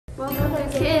Welcome to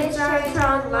Kids Arts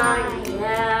Online.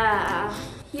 Yeah.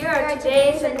 Here are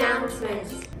today's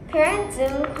announcements. Parent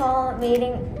Zoom call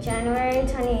meeting January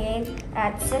 28th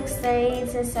at 6:30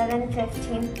 to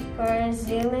 7:15. For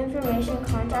Zoom information,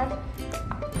 contact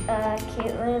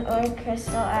Caitlin or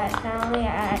Crystal at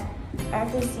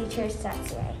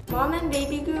family@rpcchurch.ca. Mom and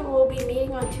baby group will be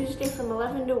meeting on Tuesday from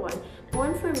 11 to 1. More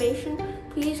information,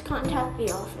 please contact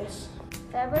the office.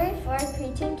 February 4th,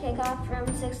 preaching kickoff from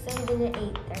 6:30 to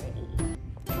 8:30.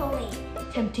 Tony.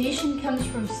 Temptation comes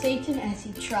from Satan as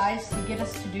he tries to get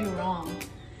us to do wrong.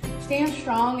 Stand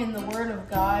strong in the Word of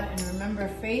God and remember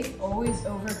faith always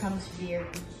overcomes fear.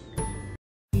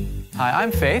 Hi,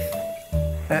 I'm Faith.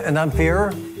 And I'm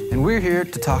Fear. And we're here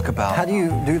to talk about... How do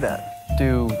you do that?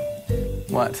 Do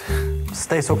what?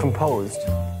 Stay so composed.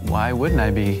 Why wouldn't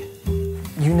I be?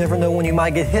 You never know when you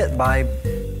might get hit by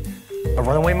a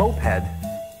runaway moped.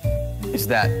 Is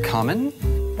that common?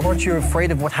 Aren't you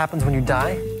afraid of what happens when you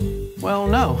die? Well,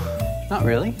 no, not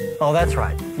really. Oh, that's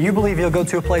right. You believe you'll go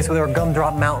to a place where there are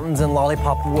gumdrop mountains and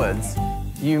lollipop woods.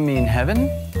 You mean heaven?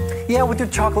 Yeah, with your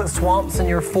chocolate swamps and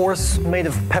your forest made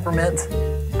of peppermint.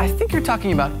 I think you're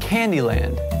talking about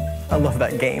Candyland. I love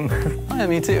that game. Oh, yeah,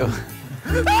 me too.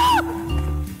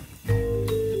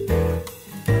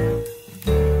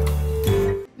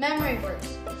 Memory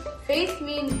verse. Faith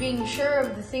means being sure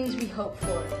of the things we hope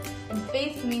for. And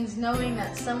faith means knowing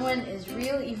that someone is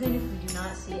real even if we do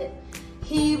not see it.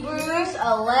 Hebrews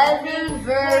 11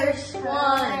 verse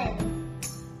 1.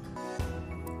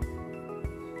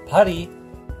 Putty,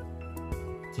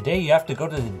 today you have to go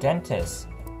to the dentist.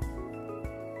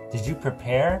 Did you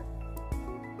prepare?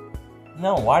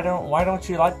 No, why don't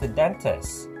you like the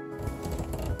dentist?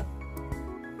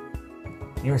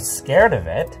 You're scared of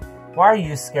it? Why are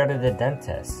you scared of the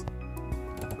dentist?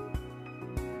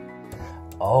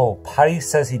 Oh, Putty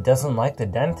says he doesn't like the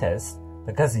dentist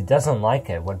because he doesn't like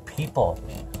it when people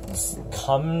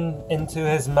come into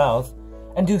his mouth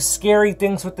and do scary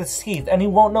things with his teeth and he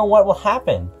won't know what will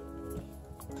happen.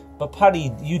 But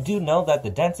Putty, you do know that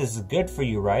the dentist is good for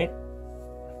you, right?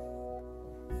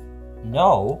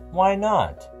 No, why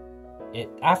not?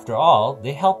 After all,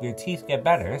 they help your teeth get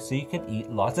better so you can eat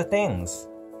lots of things.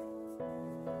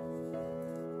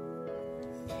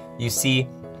 You see,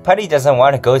 Putty doesn't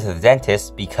want to go to the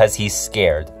dentist because he's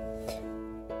scared.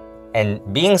 And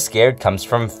being scared comes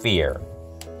from fear.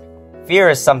 Fear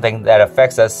is something that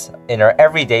affects us in our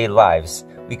everyday lives.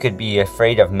 We could be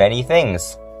afraid of many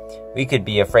things. We could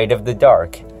be afraid of the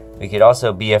dark. We could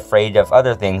also be afraid of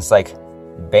other things like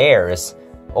bears.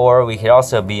 Or we could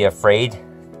also be afraid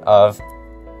of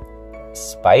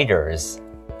spiders.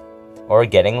 Or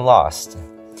getting lost.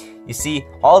 You see,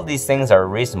 all of these things are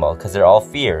reasonable because they're all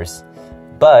fears.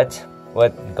 But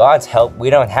with God's help, we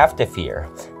don't have to fear.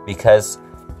 Because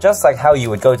just like how you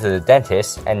would go to the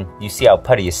dentist, and you see how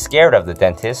Putty is scared of the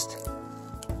dentist,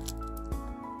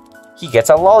 he gets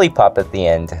a lollipop at the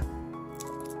end.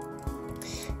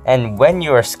 And when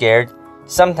you are scared,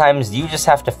 sometimes you just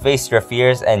have to face your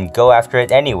fears and go after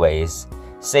it anyways.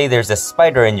 Say there's a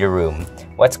spider in your room.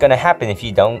 What's gonna happen if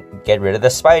you don't get rid of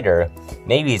the spider?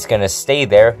 Maybe it's gonna stay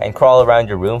there and crawl around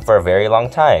your room for a very long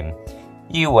time.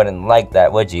 You wouldn't like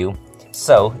that, would you?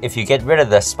 So, if you get rid of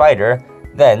the spider,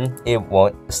 then it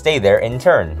won't stay there in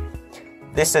turn.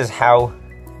 This is how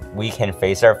we can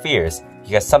face our fears,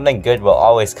 because something good will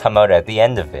always come out at the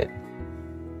end of it.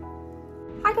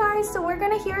 Hi guys, so we're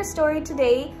going to hear a story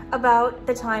today about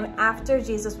the time after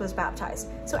Jesus was baptized.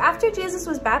 So after Jesus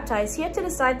was baptized, he had to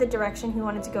decide the direction he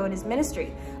wanted to go in his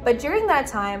ministry. But during that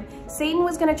time, Satan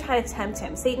was going to try to tempt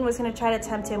him. Satan was going to try to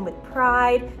tempt him with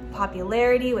pride,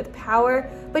 popularity, with power.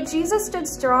 But Jesus stood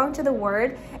strong to the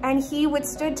word and he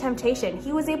withstood temptation.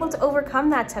 He was able to overcome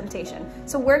that temptation.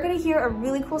 So we're going to hear a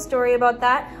really cool story about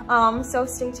that. So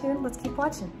stay tuned. Let's keep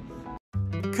watching.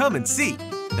 Come and see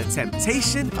the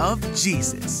temptation of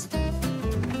Jesus.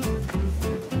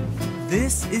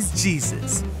 This is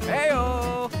Jesus,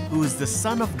 Heyo! who is the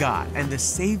Son of God and the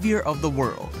Savior of the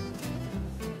world.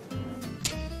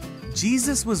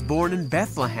 Jesus was born in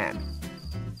Bethlehem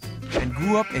and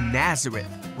grew up in Nazareth,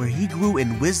 where he grew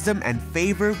in wisdom and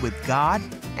favor with God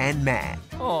and man.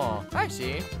 Oh, I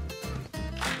see.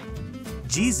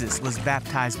 Jesus was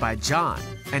baptized by John,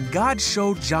 and God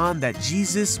showed John that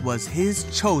Jesus was his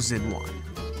chosen one.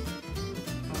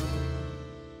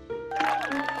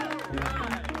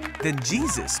 Then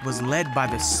Jesus was led by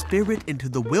the Spirit into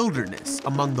the wilderness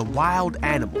among the wild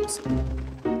animals.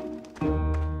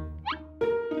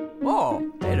 Oh,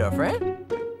 hey there, friend.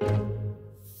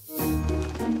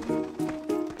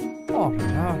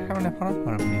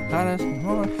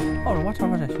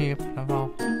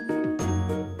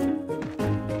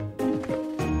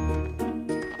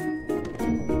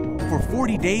 For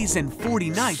 40 days and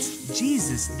 40 nights,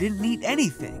 Jesus didn't eat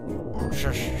anything.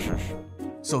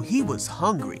 So he was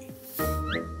hungry.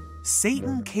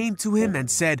 Satan came to him and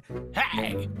said,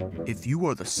 "Hey, if you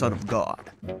are the Son of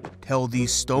God, tell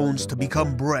these stones to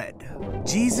become bread."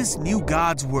 Jesus knew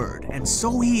God's word, and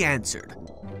so he answered,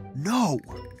 "No,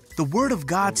 the word of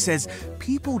God says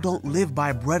people don't live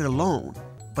by bread alone,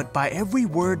 but by every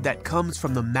word that comes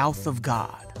from the mouth of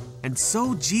God." And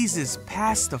so Jesus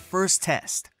passed the first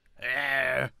test.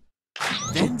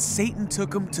 Then Satan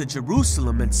took him to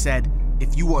Jerusalem and said,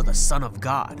 "If you are the Son of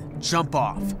God, jump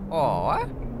off. Oh,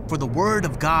 For the word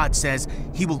of God says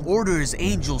he will order his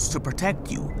angels to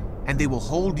protect you, and they will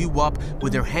hold you up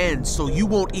with their hands so you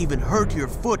won't even hurt your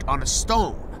foot on a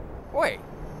stone." wait.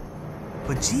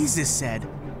 But Jesus said,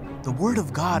 "The word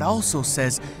of God also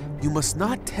says you must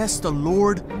not test the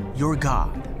Lord your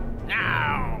God."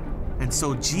 And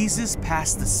so Jesus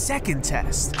passed the second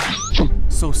test.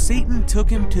 So Satan took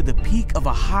him to the peak of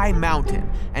a high mountain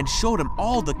and showed him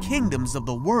all the kingdoms of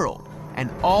the world and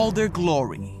all their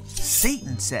glory.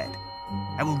 Satan said,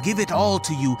 "I will give it all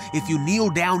to you if you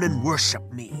kneel down and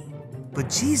worship me." But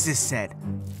Jesus said,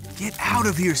 "Get out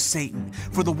of here, Satan,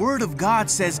 for the word of God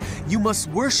says you must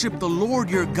worship the Lord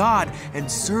your God and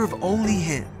serve only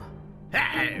him."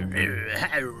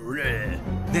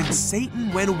 Then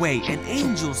Satan went away, and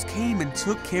angels came and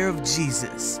took care of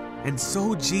Jesus. And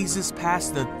so Jesus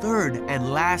passed the third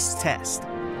and last test.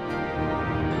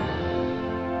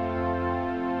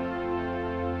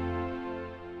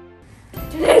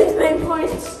 Today's main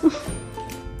points.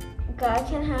 God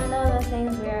can handle the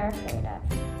things we are afraid of.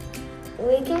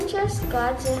 We can trust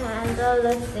God to handle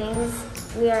the things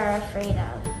we are afraid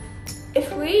of.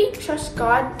 If we trust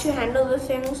God to handle the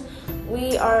things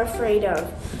we are afraid of,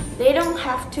 they don't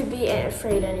have to be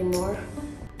afraid anymore.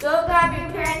 Go grab your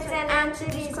parents and answer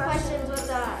these questions with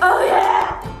us. Oh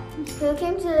yeah! Who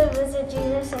came to visit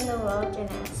Jesus in the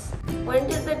wilderness? When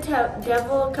did the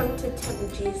devil come to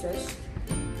tempt Jesus?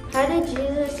 How did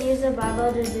Jesus use the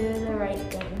Bible to do the right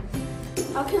thing?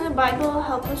 How can the Bible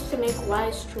help us to make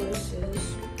wise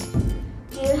choices?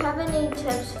 Do you have any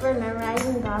tips for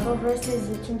memorizing Bible verses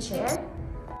you can share?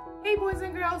 Hey boys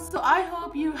and girls, so I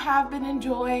hope you have been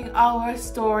enjoying our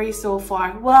story so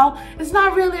far. Well, it's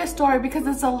not really a story because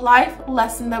it's a life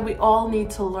lesson that we all need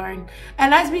to learn.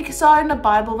 And as we saw in the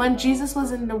Bible, when Jesus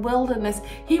was in the wilderness,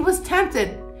 he was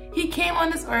tempted. He came on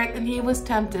this earth and he was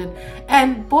tempted.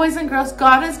 And boys and girls,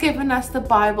 God has given us the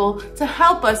Bible to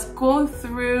help us go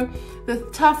through the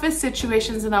toughest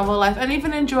situations in our life and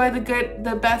even enjoy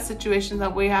the best situations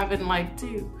that we have in life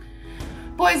too.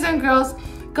 Boys and girls,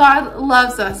 God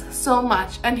loves us so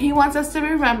much, and he wants us to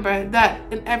remember that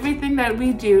in everything that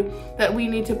we do, that we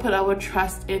need to put our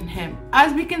trust in him.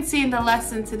 As we can see in the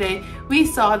lesson today, we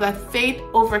saw that faith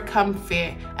overcomes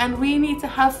fear, and we need to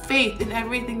have faith in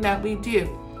everything that we do.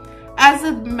 As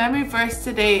a memory verse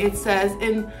today, it says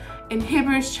in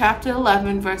Hebrews chapter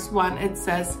 11 verse 1, it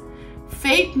says,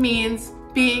 "Faith means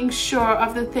being sure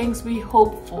of the things we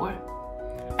hope for.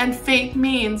 And faith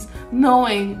means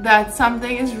knowing that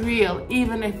something is real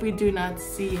even if we do not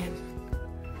see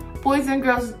it." Boys and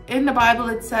girls, in the Bible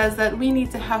it says that we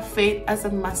need to have faith as a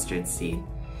mustard seed.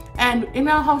 And you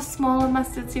know how small a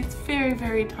mustard seed is? Very,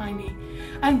 very tiny.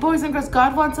 And boys and girls,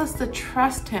 God wants us to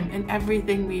trust him in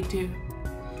everything we do.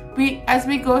 As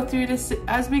we go through this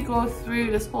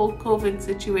whole COVID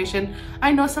situation,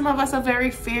 I know some of us are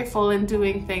very fearful in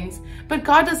doing things, but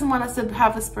God doesn't want us to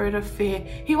have a spirit of fear.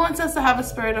 He wants us to have a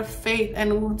spirit of faith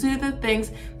and do the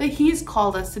things that he's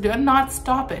called us to do and not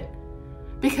stop it.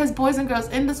 Because boys and girls,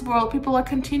 in this world, people are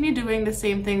continue doing the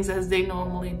same things as they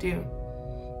normally do.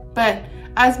 But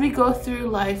as we go through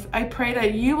life, I pray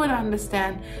that you would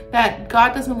understand that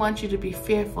God doesn't want you to be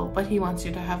fearful, but he wants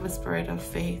you to have a spirit of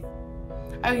faith.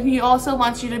 He also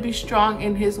wants you to be strong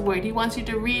in his word. He wants you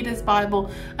to read his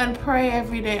Bible and pray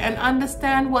every day and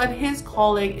understand what his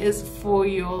calling is for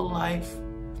your life.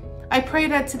 I pray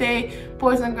that today,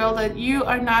 boys and girls, that you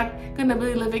are not going to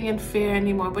be living in fear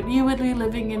anymore, but you would be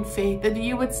living in faith, that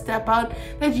you would step out,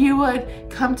 that you would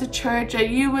come to church, that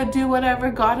you would do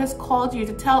whatever God has called you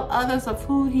to tell others of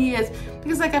who he is.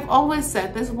 Because like I've always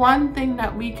said, there's one thing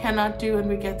that we cannot do when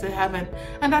we get to heaven,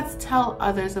 and that's tell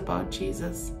others about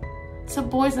Jesus. So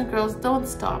boys and girls, don't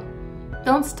stop.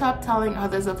 Don't stop telling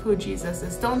others of who Jesus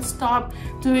is. Don't stop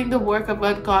doing the work of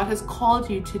what God has called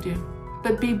you to do.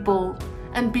 But be bold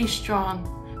and be strong,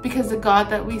 because the God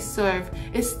that we serve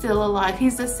is still alive.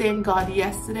 He's the same God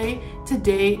yesterday,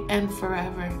 today, and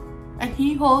forever. And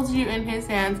he holds you in his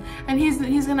hands, and he's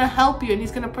going to help you and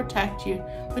he's going to protect you.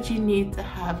 But you need to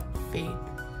have faith.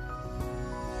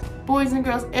 boys and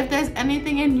girls, if there's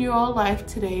anything in your life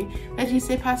today that you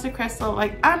say, Pastor Crystal,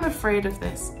 like, I'm afraid of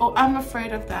this, or I'm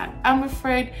afraid of that, I'm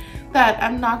afraid that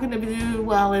I'm not going to do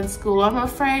well in school, I'm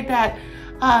afraid that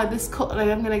like,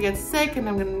 I'm going to get sick and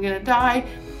I'm going to die.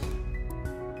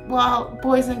 Well,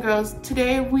 boys and girls,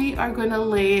 today we are going to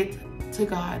lay it to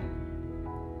God.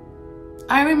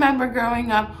 I remember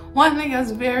growing up, one thing I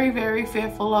was very, very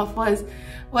fearful of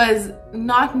was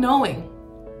not knowing.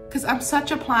 Because I'm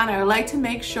such a planner. I like to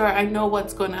make sure I know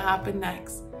what's going to happen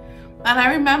next. And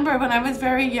I remember when I was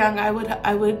very young,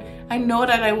 I know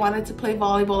that I wanted to play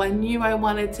volleyball. I knew I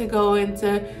wanted to go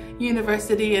into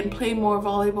university and play more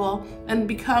volleyball and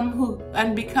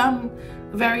become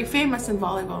very famous in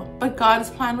volleyball. But God's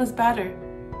plan was better.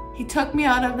 He took me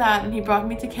out of that and he brought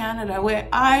me to Canada, where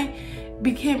I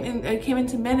came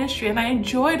into ministry, and I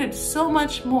enjoyed it so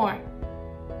much more.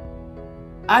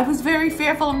 I was very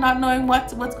fearful of not knowing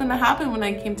what's going to happen when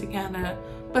I came to Canada.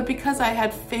 But because I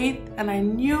had faith and I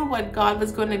knew what God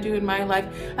was going to do in my life,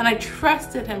 and I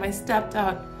trusted him, I stepped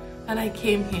out and I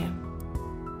came here.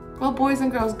 Well, boys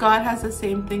and girls, God has the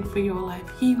same thing for your life.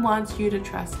 He wants you to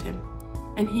trust him,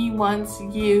 and he wants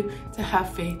you to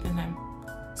have faith in him.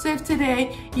 So if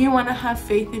today you want to have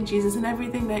faith in Jesus in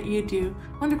everything that you do,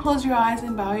 I want to close your eyes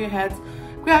and bow your heads.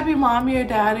 Grab your mom or your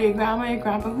dad or your grandma or your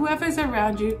grandpa, whoever's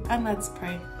around you, and let's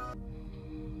pray.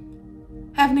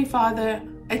 Heavenly Father,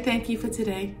 I thank you for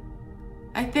today.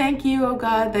 I thank you, oh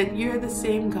God, that you're the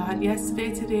same God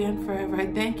yesterday, today, and forever. I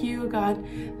thank you, oh God,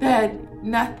 that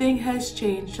nothing has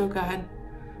changed, oh God.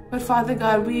 But Father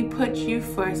God, we put you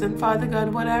first. And Father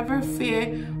God, whatever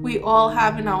fear we all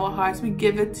have in our hearts, we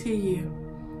give it to you.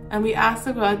 And we ask,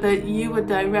 oh God, that you would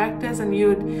direct us and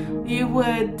you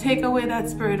would take away that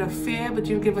spirit of fear, but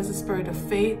you would give us a spirit of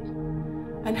faith.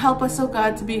 And help us, oh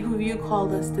God, to be who you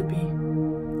called us to be.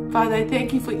 Father, I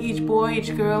thank you for each boy,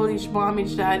 each girl, each mom,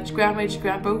 each dad, each grandma, each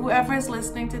grandpa, whoever is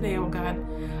listening today, oh God.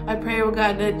 I pray, oh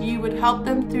God, that you would help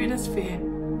them through this fear.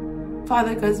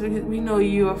 Father, because we know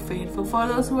you are faithful. For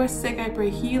those who are sick, I pray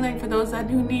healing. For those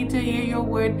who need to hear your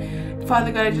word,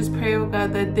 Father God, I just pray, oh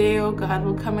God, that they, oh God,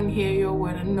 will come and hear your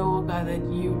word and know, oh God, that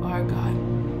you are God.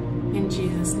 In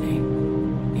Jesus'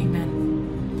 name,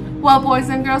 amen. Well, boys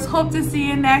and girls, hope to see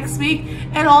you next week.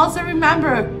 And also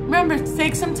remember to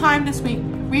take some time this week,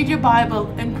 read your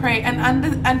Bible and pray,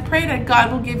 and pray that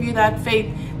God will give you that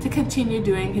faith to continue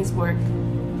doing his work.